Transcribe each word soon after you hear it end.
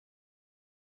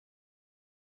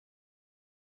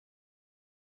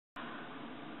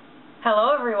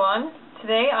Hello everyone.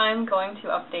 Today I'm going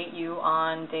to update you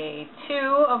on day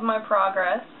 2 of my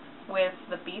progress with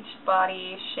the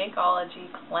Beachbody Shakeology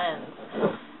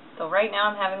Cleanse. So right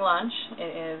now I'm having lunch.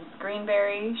 It is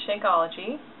greenberry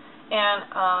Shakeology,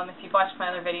 and if you've watched my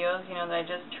other videos, you know that I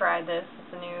just tried this.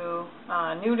 It's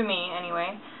a new to me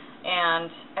anyway,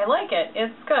 and I like it.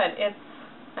 It's good. It's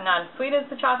not as sweet as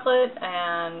the chocolate,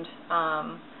 and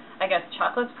I guess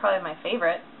chocolate's probably my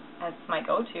favorite. It's my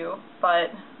go-to, but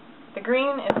the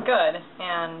green is good,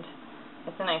 and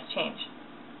it's a nice change.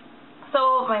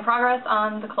 So my progress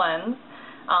on the cleanse.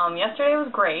 Yesterday was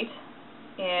great.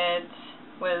 It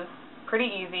was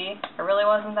pretty easy. I really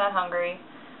wasn't that hungry,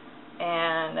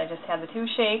 and I just had the 2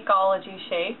 Shakeology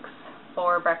shakes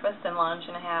for breakfast and lunch,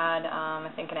 and I had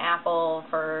I think an apple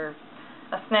for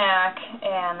a snack,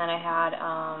 and then I had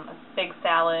a big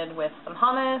salad with some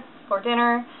hummus for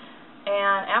dinner.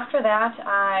 And after that,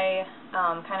 I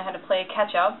kind of had to play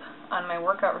catch up on my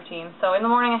workout routine. So in the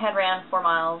morning I had ran 4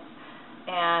 miles,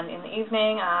 and in the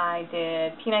evening I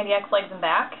did P90X legs and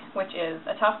back, which is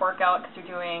a tough workout because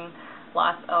you're doing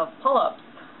lots of pull-ups.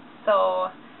 So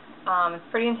it's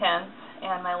pretty intense,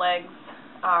 and my legs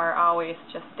are always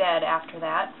just dead after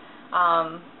that.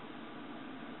 A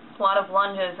lot of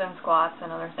lunges and squats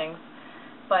and other things.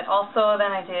 But also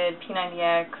then I did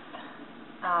P90X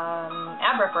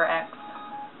ab ripper X.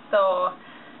 So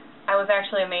I was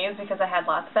actually amazed because I had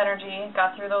lots of energy,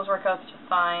 got through those workouts just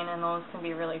fine, and those can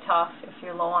be really tough if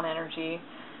you're low on energy.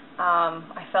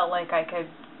 I felt like I could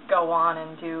go on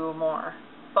and do more,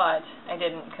 but I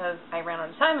didn't because I ran out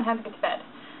of time and had to get to bed.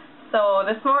 So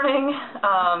this morning,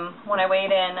 when I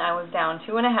weighed in, I was down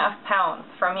 2.5 pounds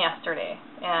from yesterday,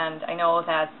 and I know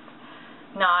that's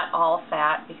not all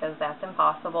fat because that's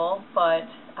impossible, but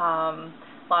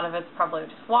a lot of it's probably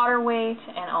just water weight,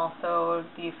 and also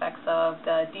the effects of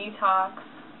the detox,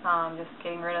 just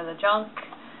getting rid of the junk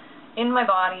in my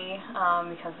body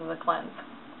because of the cleanse.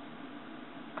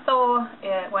 So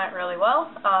it went really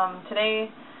well. Today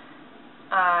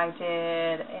I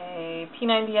did a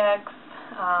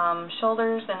P90X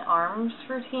shoulders and arms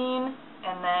routine,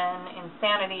 and then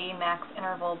Insanity max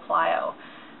interval plyo.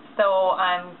 So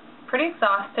I'm pretty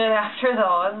exhausted after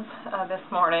those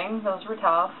this morning. Those were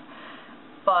tough,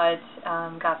 but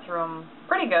got through them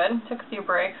pretty good. Took a few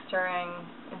breaks during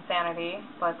Insanity,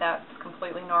 but that's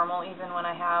completely normal even when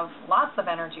I have lots of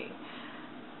energy.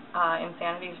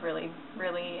 Insanity is really,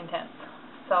 really intense.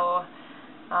 So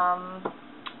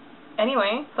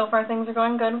anyway, so far things are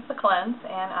going good with the cleanse,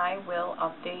 and I will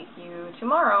update you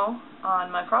tomorrow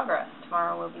on my progress.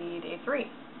 Tomorrow will be day 3,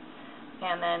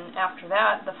 and then after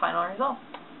that, the final result.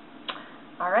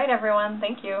 Alright everyone,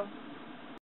 thank you.